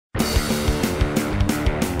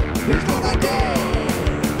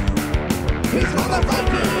Hey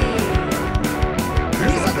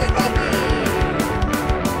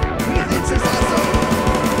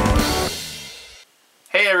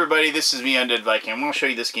everybody, this is me, Undead Viking. I'm going to show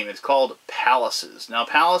you this game. It's called Palaces. Now,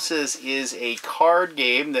 Palaces is a card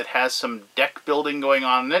game that has some deck building going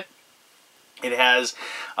on in it. It has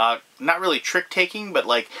not really trick-taking, but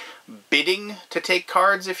like bidding to take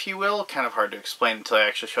cards, if you will. Kind of hard to explain until I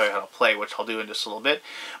actually show you how to play, which I'll do in just a little bit.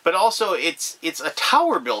 But also, it's a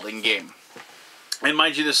tower building game. And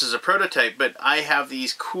mind you, this is a prototype, but I have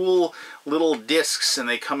these cool little discs, and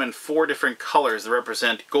they come in 4 different colors that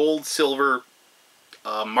represent gold, silver,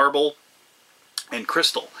 marble, and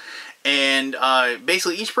crystal. And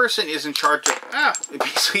basically each person is in charge of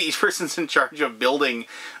building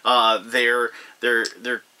their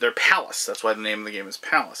palace. That's why the name of the game is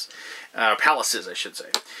Palace. Palaces, I should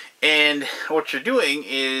say. And what you're doing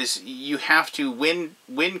is you have to win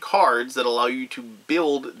cards that allow you to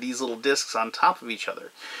build these little discs on top of each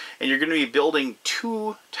other. And you're going to be building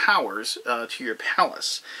 2 towers to your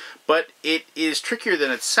palace. But it is trickier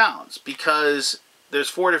than it sounds, because there's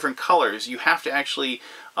 4 different colors. You have to actually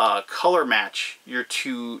color match your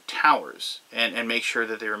 2 towers and make sure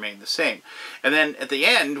that they remain the same. And then at the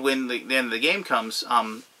end, when the end of the game comes,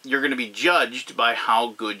 you're going to be judged by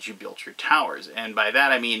how good you built your towers. And by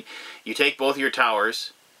that I mean you take both of your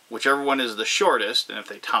towers, whichever one is the shortest, and if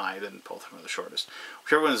they tie, then both of them are the shortest.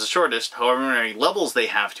 Whichever one is the shortest, however many levels they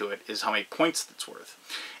have to it, is how many points it's worth.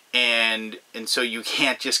 And so you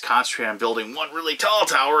can't just concentrate on building one really tall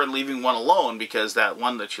tower and leaving one alone, because that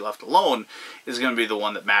one that you left alone is going to be the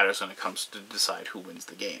one that matters when it comes to decide who wins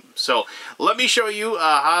the game. So let me show you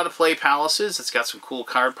how to play Palaces. It's got some cool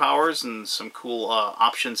card powers and some cool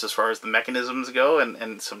options as far as the mechanisms go,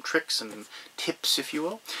 and some tricks and tips, if you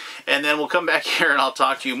will. And then we'll come back here and I'll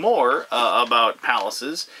talk to you more about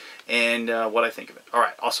Palaces and what I think of it.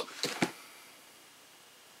 Alright, awesome.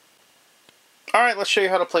 Alright, let's show you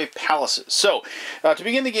how to play Palaces. So, to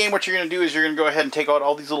begin the game, what you're going to do is you're going to go ahead and take out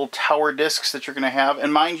all these little tower discs that you're going to have.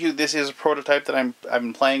 And mind you, this is a prototype that I've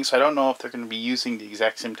been playing, so I don't know if they're going to be using the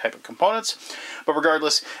exact same type of components. But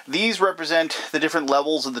regardless, these represent the different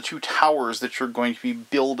levels of the 2 towers that you're going to be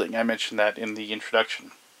building. I mentioned that in the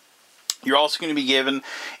introduction. You're also going to be given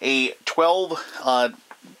a 12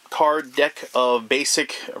 card deck of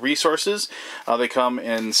basic resources. They come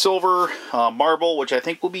in silver, marble, which I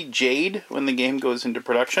think will be jade when the game goes into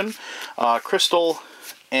production, crystal,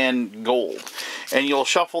 and gold. And you'll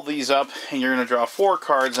shuffle these up, and you're going to draw 4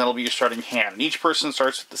 cards, and that'll be your starting hand. And each person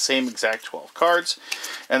starts with the same exact 12 cards,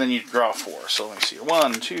 and then you draw 4. So let me see.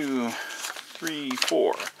 1, 2, 3,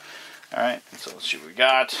 4. Alright, so let's see what we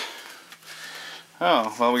got.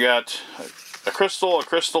 Oh, well, we got a crystal,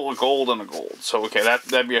 a gold, and a gold. So, okay,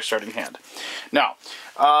 that'd be our starting hand. Now,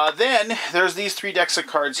 then there's these 3 decks of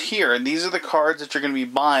cards here, and these are the cards that you're going to be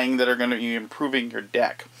buying that are going to be improving your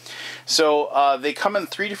deck. So, they come in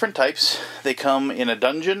 3 different types. They come in a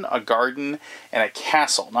dungeon, a garden, and a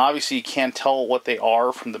castle. Now, obviously, you can't tell what they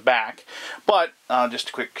are from the back, but just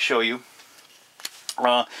a quick show you.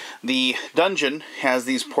 The dungeon has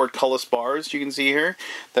these portcullis bars you can see here.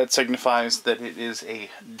 That signifies that it is a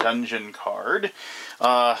dungeon card.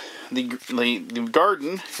 The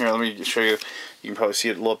garden, here, let me just show you. You can probably see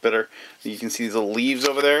it a little better. You can see these little leaves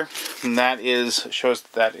over there, and that shows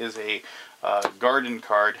that is a garden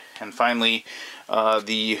card. And finally,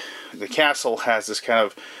 the castle has this kind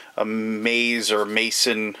of a maze or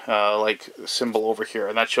mason like symbol over here,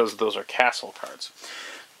 and that shows that those are castle cards.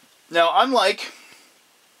 Now, unlike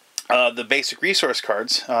the basic resource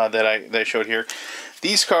cards that I showed here,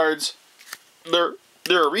 these cards, they're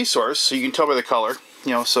a resource, so you can tell by the color.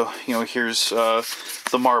 So here's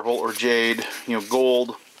the marble or jade,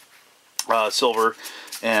 gold, silver,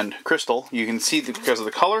 and crystal. You can see because of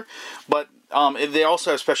the color, but they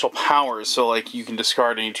also have special powers. So like you can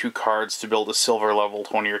discard any 2 cards to build a silver level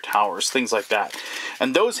to one of your towers, things like that.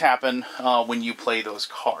 And those happen when you play those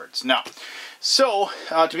cards. Now, so,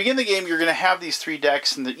 to begin the game, you're going to have these 3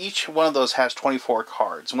 decks, and each one of those has 24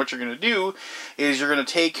 cards. And what you're going to do is you're going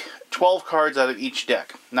to take 12 cards out of each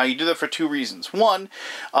deck. Now, you do that for 2 reasons. One,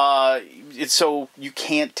 it's so you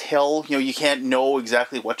can't tell, you can't know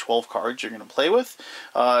exactly what 12 cards you're going to play with.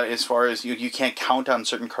 As far as you can't count on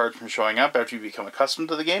certain cards from showing up after you become accustomed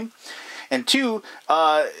to the game. And 2,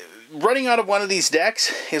 running out of one of these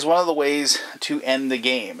decks is one of the ways to end the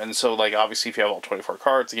game. And so, like, obviously, if you have all 24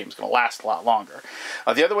 cards, the game's going to last a lot longer.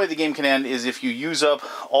 The other way the game can end is if you use up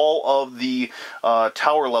all of the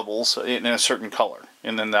tower levels in a certain color.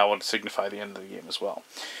 And then that would signify the end of the game as well.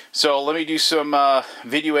 So let me do some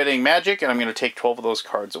video editing magic, and I'm going to take 12 of those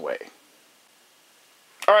cards away.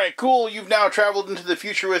 Alright, cool. You've now traveled into the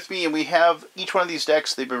future with me, and we have each one of these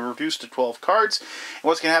decks. They've been reduced to 12 cards. And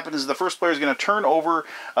what's going to happen is the first player is going to turn over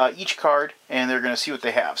each card, and they're going to see what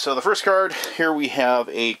they have. So the first card, here we have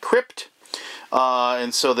a Crypt.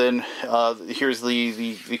 And so then here's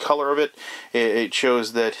the color of it. It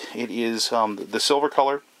shows that it is the silver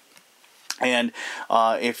color. And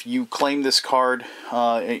if you claim this card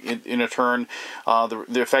in a turn,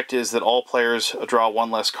 the effect is that all players draw one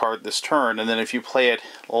less card this turn. And then if you play it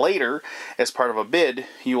later as part of a bid,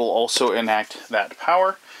 you will also enact that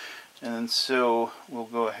power. And so we'll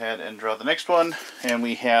go ahead and draw the next one. And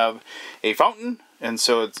we have a Fountain. And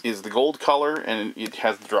so it is the gold color, and it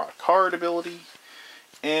has the draw card ability.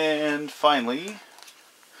 And finally,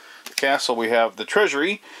 the Castle, we have the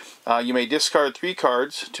Treasury. You may discard 3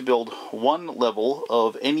 cards to build 1 level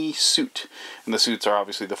of any suit. And the suits are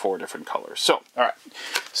obviously the 4 different colors. So, alright.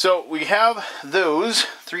 So, we have those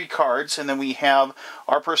 3 cards, and then we have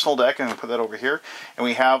our personal deck, and I'm going to put that over here. And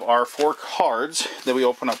we have our 4 cards that we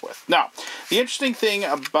open up with. Now, the interesting thing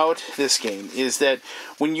about this game is that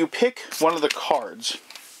when you pick one of the cards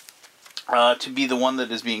to be the one that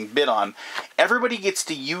is being bid on, everybody gets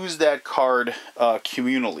to use that card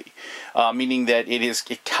communally, meaning that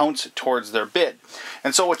it counts towards their bid.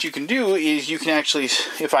 And so what you can do is you can actually,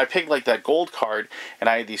 if I pick like that gold card and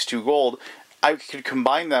I had these 2 gold, I could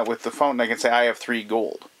combine that with the Fountain. I can say I have 3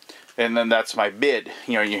 gold, and then that's my bid.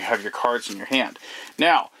 You know, you have your cards in your hand.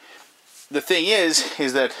 Now, the thing is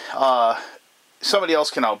that somebody else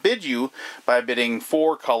can outbid you by bidding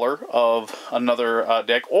 4 color of another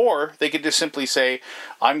deck, or they could just simply say,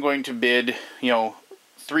 I'm going to bid,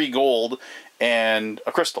 3 gold and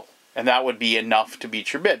a crystal. And that would be enough to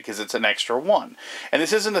beat your bid, because it's an extra 1. And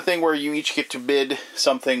this isn't a thing where you each get to bid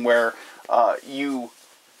something where you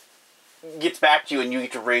gets back to you and you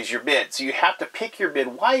get to raise your bid. So you have to pick your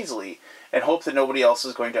bid wisely and hope that nobody else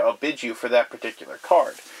is going to outbid you for that particular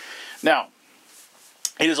card. Now,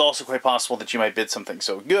 it is also quite possible that you might bid something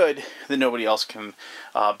so good that nobody else can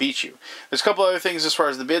beat you. There's a couple other things as far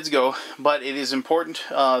as the bids go, but it is important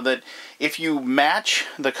that if you match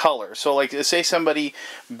the color, so like say somebody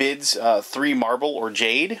bids 3 marble or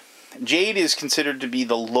jade. Jade is considered to be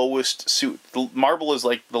the lowest suit. Marble is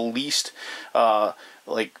like the least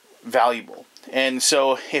valuable. And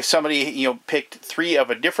so if somebody picked 3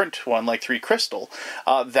 of a different one, like 3 crystal,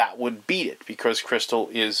 that would beat it, because crystal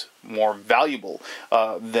is more valuable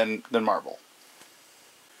than marble.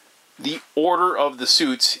 The order of the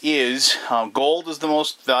suits is gold is the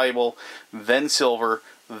most valuable, then silver,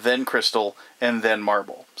 then crystal, and then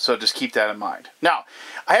marble. So just keep that in mind. Now,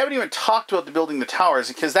 I haven't even talked about the building the towers,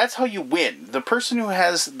 because that's how you win. The person who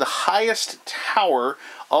has the highest tower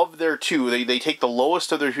of their 2, they take the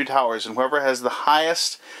lowest of their 2 towers, and whoever has the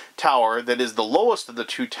highest tower that is the lowest of the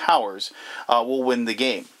 2 towers will win the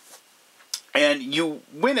game. And you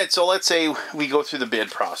win it. So let's say we go through the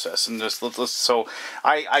bid process, and so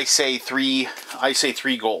I say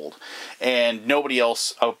 3 gold, and nobody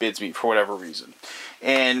else outbids me for whatever reason.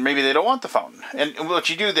 And maybe they don't want the Fountain. And what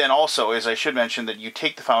you do then also is, I should mention that you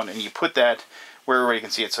take the Fountain and you put that where everybody can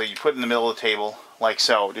see it. So you put it in the middle of the table, like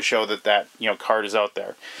so, to show that card is out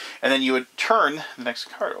there. And then you would turn the next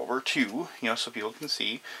card over to, so people can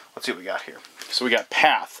see. Let's see what we got here. So we got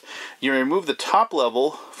Path. You remove the top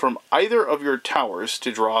level from either of your towers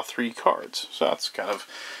to draw 3 cards. So that's kind of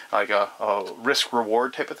like a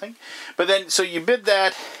risk-reward type of thing. But then, so you bid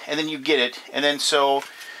that, and then you get it. And then so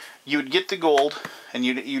you would get the gold, and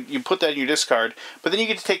you put that in your discard. But then you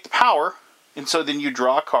get to take the power, and so then you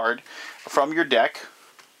draw a card from your deck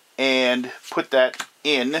and put that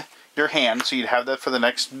in your hand, so you'd have that for the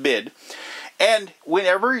next bid. And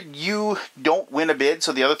whenever you don't win a bid,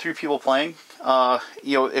 so the other 3 people playing,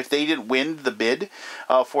 if they didn't win the bid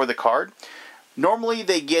for the card, normally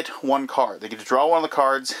they get 1 card. They get to draw 1 of the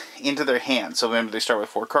cards into their hand. So maybe they start with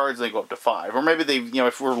 4 cards, they go up to 5. Or maybe they,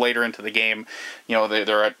 if we're later into the game,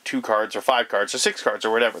 they're at 2 cards or 5 cards or 6 cards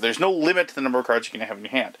or whatever. There's no limit to the number of cards you can have in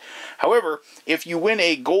your hand. However, if you win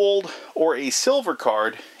a gold or a silver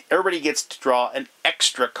card, everybody gets to draw an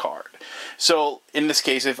extra card. So in this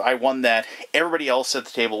case, if I won that, everybody else at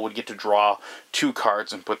the table would get to draw 2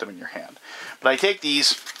 cards and put them in your hand. But I take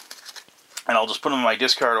these, and I'll just put them in my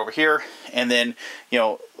discard over here, and then,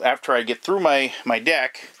 after I get through my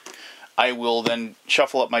deck, I will then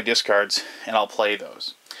shuffle up my discards, and I'll play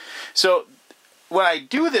those. So when I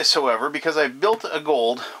do this, however, because I've built a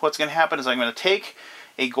gold, what's going to happen is I'm going to take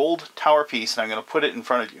a gold tower piece, and I'm going to put it in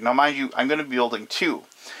front of you. Now, mind you, I'm going to be building 2.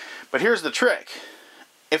 But here's the trick.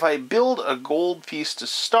 If I build a gold piece to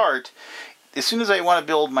start, as soon as I want to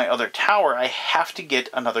build my other tower, I have to get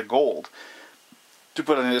another gold to to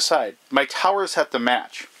put on the other side. My towers have to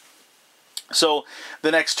match. So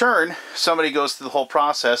the next turn, somebody goes through the whole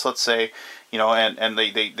process, let's say, you know, and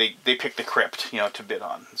they pick the crypt, you know, to bid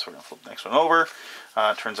on. So we're going to flip the next one over.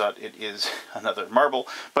 Turns out it is another marble.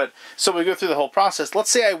 But so we go through the whole process. Let's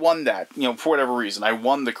say I won that, you know, for whatever reason. I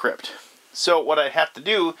won the crypt. So what I'd have to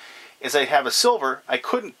do is I'd have a silver. I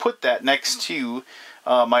couldn't put that next to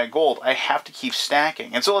my gold. I have to keep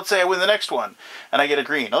stacking. And so let's say I win the next one and I get a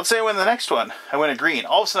green. Let's say I win the next one. I win a green.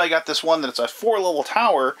 All of a sudden I got this one that's a 4-level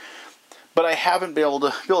tower, but I haven't been able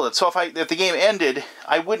to build it. So if the game ended,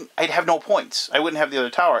 I'd have no points. I wouldn't have the other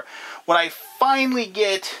tower. When I finally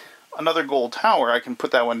get another gold tower, I can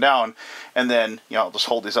put that one down, and then, you know, I'll just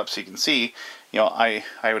hold these up so you can see, you know, I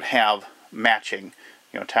would have matching,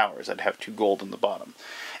 you know, towers. I'd have 2 gold in the bottom.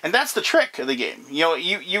 And that's the trick of the game. You know,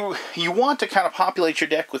 you want to kind of populate your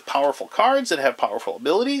deck with powerful cards that have powerful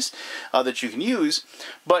abilities that you can use,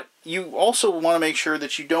 but you also want to make sure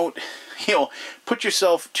that you don't, you know, put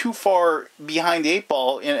yourself too far behind the 8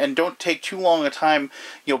 ball and don't take too long a time,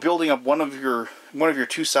 you know, building up one of your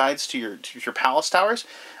 2 sides to your palace towers,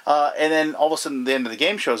 and then all of a sudden the end of the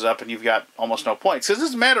game shows up and you've got almost no points. Because it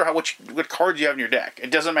doesn't matter what cards you have in your deck. It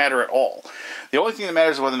doesn't matter at all. The only thing that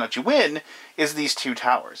matters is whether or not you win is these 2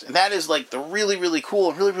 towers. And that is like the really, really cool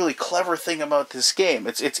and really, really clever thing about this game.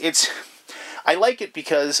 It's I like it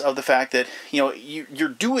because of the fact that, you know, you're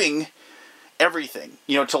doing everything,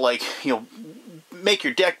 you know, to, like, you know, make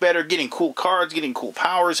your deck better, getting cool cards, getting cool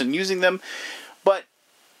powers and using them. But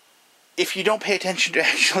if you don't pay attention to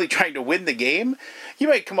actually trying to win the game, you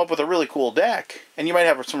might come up with a really cool deck, and you might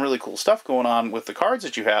have some really cool stuff going on with the cards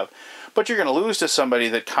that you have, but you're going to lose to somebody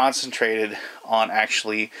that concentrated on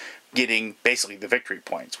actually getting basically the victory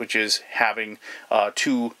points, which is having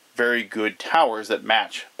 2 very good towers that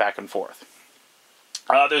match back and forth.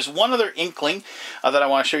 There's one other inkling that I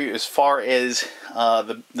want to show you as far as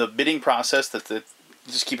the bidding process that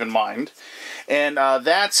just keep in mind, and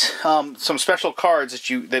that's some special cards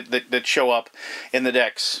that show up in the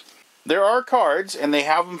decks. There are cards, and they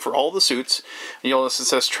have them for all the suits. You'll notice it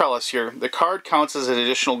says Trellis here. The card counts as an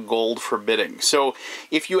additional gold for bidding. So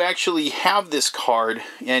if you actually have this card,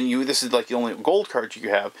 and this is like the only gold card you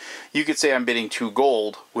have, you could say I'm bidding 2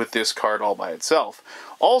 gold with this card all by itself.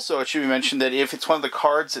 Also, it should be mentioned that if it's one of the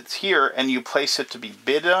cards that's here and you place it to be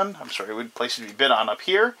bid on, would place it to be bid on up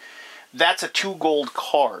here, that's a 2 gold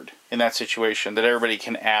card in that situation that everybody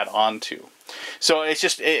can add on to. So it's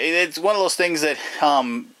just, it's one of those things that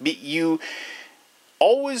you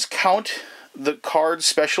always count the card's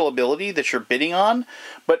special ability that you're bidding on,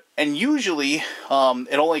 and usually it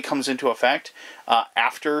only comes into effect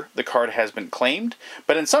after the card has been claimed.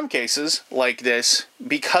 But in some cases, like this,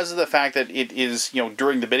 because of the fact that it is, you know,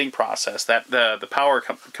 during the bidding process, that the power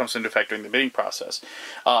comes into effect during the bidding process,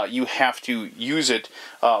 you have to use it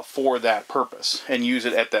for that purpose and use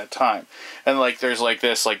it at that time. And like there's like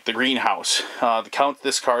this, like the greenhouse, count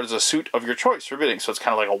this card as a suit of your choice for bidding, so it's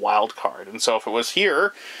kind of like a wild card. And so if it was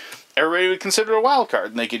here, everybody would consider it a wild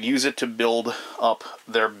card, and they could use it to build up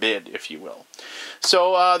their bid, if you will.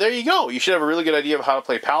 So there you go. You should have a really good idea of how to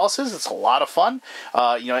play palaces. It's a lot of fun.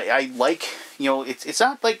 You know, I like, you know, it's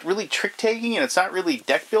not like really trick taking, and it's not really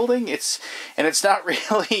deck building. It's not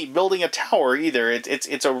really building a tower either.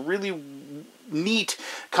 It's a really neat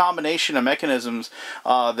combination of mechanisms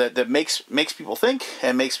that makes people think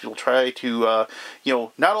and makes people try to you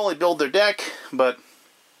know, not only build their deck, but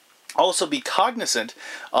also be cognizant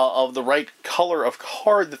of the right color of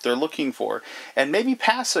card that they're looking for, and maybe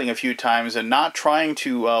passing a few times and not trying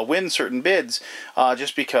to win certain bids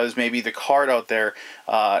just because maybe the card out there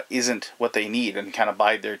isn't what they need, and kind of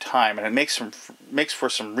bide their time. And it makes for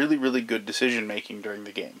some really, really good decision making during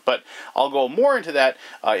the game. But I'll go more into that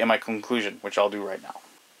in my conclusion, which I'll do right now.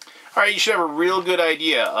 Alright, you should have a real good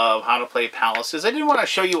idea of how to play palaces. I didn't want to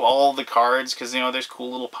show you all the cards because, you know, there's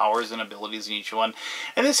cool little powers and abilities in each one.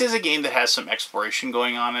 And this is a game that has some exploration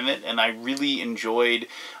going on in it, and I really enjoyed,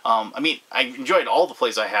 I enjoyed all the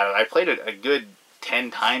plays I had. I played it a good 10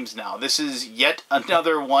 times now. This is yet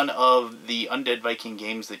another one of the Undead Viking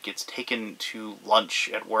games that gets taken to lunch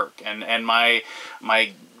at work. And my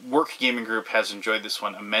work gaming group has enjoyed this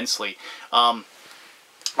one immensely.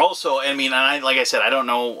 Also, I mean, like I said, I don't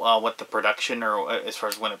know what the production, or as far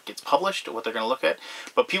as when it gets published, what they're going to look at,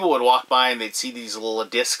 but people would walk by and they'd see these little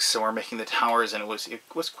discs, and we're making the towers, and it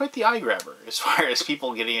was quite the eye grabber as far as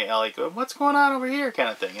people getting like, what's going on over here, kind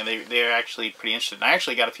of thing, and they're actually pretty interested. And I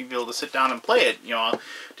actually got a few people to sit down and play it, you know,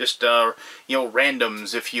 just you know,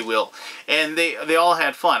 randoms, if you will, and they all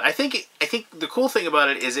had fun. I think the cool thing about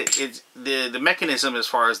it is it's the mechanism as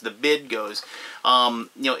far as the bid goes. You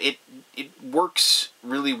know, it works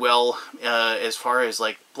really really well as far as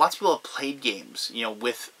like lots of people have played games, you know,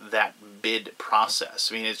 with that bid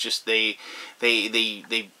process. I mean, it's just they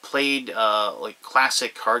played like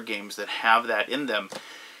classic card games that have that in them,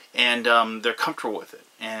 and they're comfortable with it,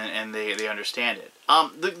 and they understand it.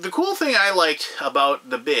 The cool thing I liked about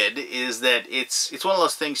the bid is that it's one of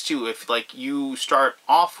those things too. If like you start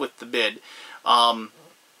off with the bid, and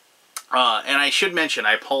I should mention,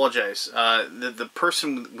 I apologize, the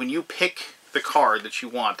person, when you pick the card that you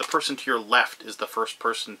want, the person to your left is the first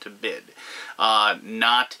person to bid,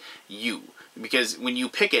 not you. Because when you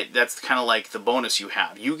pick it, that's kind of like the bonus you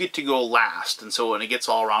have. You get to go last, and so when it gets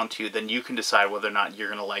all around to you, then you can decide whether or not you're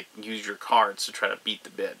going to like use your cards to try to beat the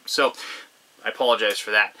bid. So I apologize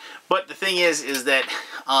for that. But the thing is that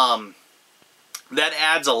that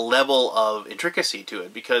adds a level of intricacy to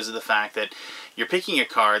it because of the fact that you're picking a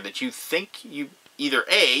card that you think you either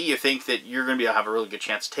A, you think that you're going to be able to have a really good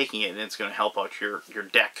chance of taking it and it's going to help out your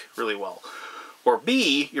deck really well. Or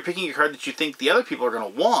B, you're picking a card that you think the other people are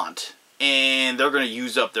going to want and they're going to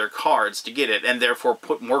use up their cards to get it and therefore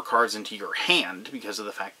put more cards into your hand because of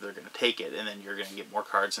the fact that they're going to take it, and then you're going to get more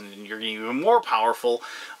cards and then you're going to be even more powerful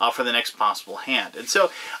for the next possible hand. And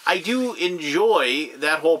so I do enjoy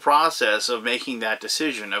that whole process of making that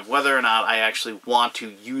decision of whether or not I actually want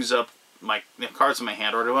to use up my cards in my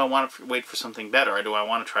hand, or do I want to wait for something better, or do I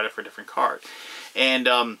want to try it for a different card. And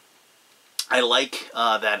I like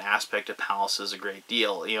that aspect of palaces a great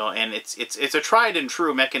deal, you know, and it's a tried and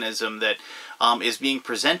true mechanism that is being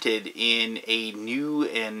presented in a new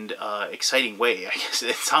and exciting way. I guess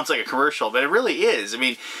it sounds like a commercial, but it really is. I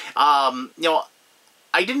mean, you know,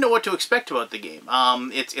 I didn't know what to expect about the game.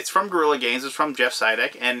 It's from Guerrilla Games. It's from Jeff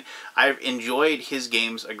Sidek, and I've enjoyed his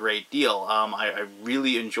games a great deal. I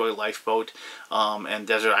really enjoy Lifeboat, and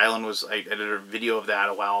Desert Island I did a video of that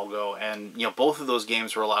a while ago, and you know, both of those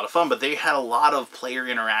games were a lot of fun, but they had a lot of player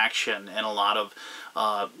interaction and a lot of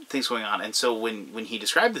things going on. And so when he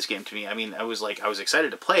described this game to me, I mean, I was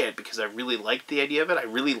excited to play it because I really liked the idea of it. I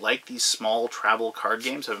really like these small travel card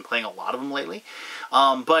games. I've been playing a lot of them lately.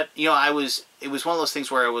 But you know, it was one of those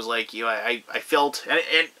things where I was like, you know, I felt,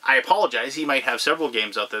 and I apologize, he might have several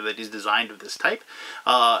games out there that he's designed of this type,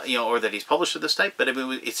 you know, or that he's published of this type, but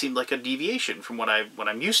it seemed like a deviation from what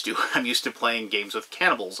I'm used to. I'm used to playing games with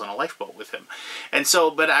cannibals on a lifeboat with him. And so,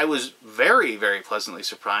 but I was very, very pleasantly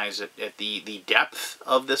surprised at the depth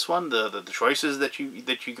of this one, the choices that you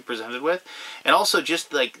get presented with, and also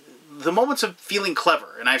just like the moments of feeling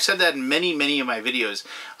clever. And I've said that in many of my videos.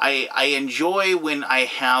 I enjoy when I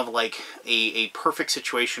have like a perfect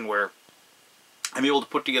situation where I'm able to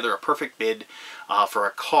put together a perfect bid for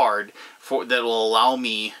a card that will allow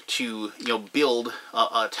me to, you know, build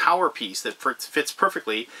a tower piece that fits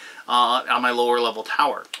perfectly on my lower level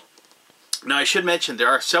tower. Now I should mention there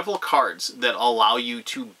are several cards that allow you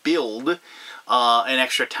to build an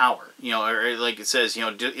extra tower, you know, or like it says, you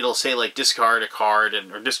know, it'll say like discard a card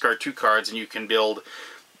or discard 2 cards and you can build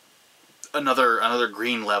another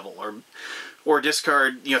green level, or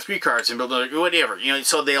discard, you know, 3 cards and build another, whatever, you know.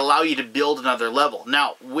 So they allow you to build another level.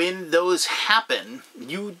 Now when those happen,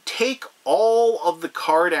 you take all of the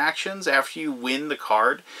card actions after you win the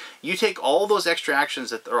card. You take all those extra actions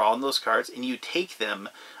that are on those cards and you take them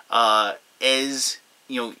as,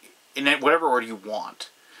 you know, in whatever order you want.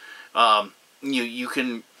 You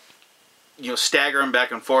can, you know, stagger them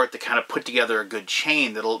back and forth to kind of put together a good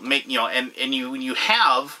chain that'll make, you know, and when you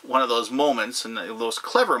have one of those moments, and those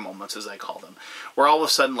clever moments as I call them, where all of a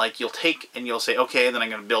sudden like you'll take and you'll say, okay, then I'm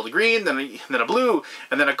going to build a green, then a blue,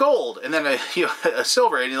 and then a gold, and then a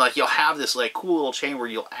silver, and like you'll have this like cool little chain where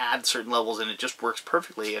you'll add certain levels and it just works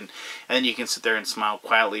perfectly, and then you can sit there and smile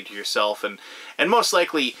quietly to yourself, and most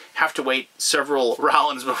likely have to wait several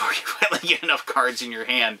rounds before you finally get enough cards in your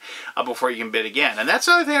hand before you can bid again. And that's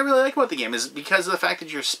the other thing I really like about the game, is because of the fact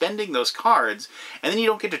that you're spending those cards and then you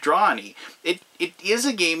don't get to draw any. It is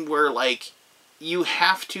a game where like you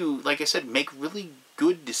have to, like I said, make really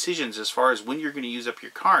good decisions as far as when you're going to use up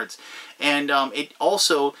your cards. And it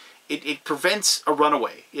also it prevents a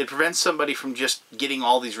runaway. It prevents somebody from just getting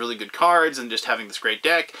all these really good cards and just having this great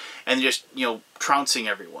deck and just, you know, trouncing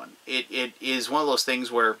everyone. It is one of those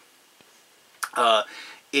things where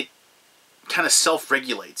it kind of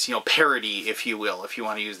self-regulates, you know, parity, if you will, if you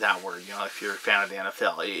want to use that word, you know, if you're a fan of the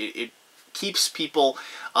NFL. It keeps people,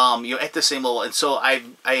 you know, at the same level. And so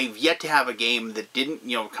I've yet to have a game that didn't,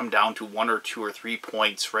 you know, come down to 1 or 2 or 3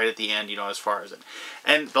 points right at the end, you know, as far as it.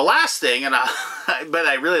 And the last thing, but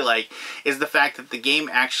I really like, is the fact that the game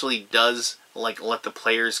actually does like let the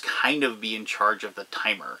players kind of be in charge of the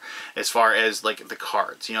timer as far as like the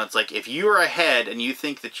cards. You know, it's like if you're ahead and you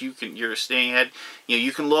think that you're staying ahead, you know,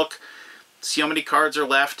 you can look see how many cards are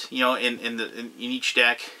left, you know, in each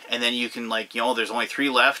deck, and then you can, like, you know, there's only 3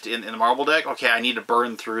 left in the marble deck. Okay, I need to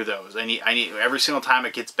burn through those. I need every single time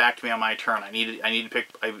it gets back to me on my turn. I need to pick.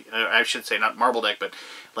 I should say not marble deck, but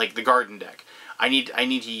like the garden deck. I need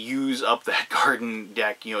to use up that garden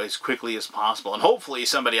deck, you know, as quickly as possible, and hopefully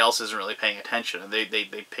somebody else isn't really paying attention and they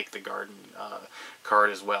pick the garden card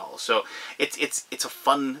as well. So it's a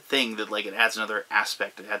fun thing that, like, it adds another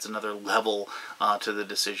aspect, it adds another level to the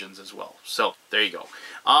decisions as well. So there you go.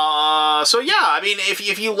 So yeah, I mean,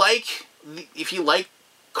 if you like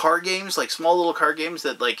card games, like small little card games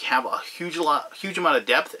that like have a huge amount of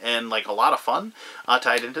depth and like a lot of fun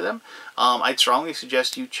tied into them, I'd strongly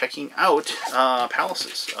suggest you checking out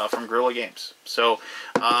Palaces from Guerrilla Games. So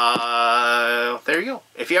there you go.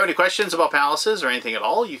 If you have any questions about Palaces or anything at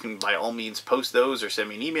all, you can by all means post those or send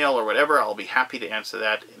me an email or whatever. I'll be happy to answer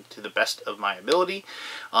that to the best of my ability.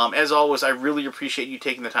 As always, I really appreciate you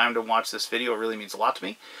taking the time to watch this video. It really means a lot to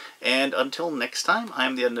me. And until next time, I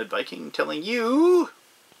am the Undead Viking telling you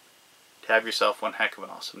to have yourself one heck of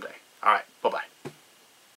an awesome day. Alright, bye-bye.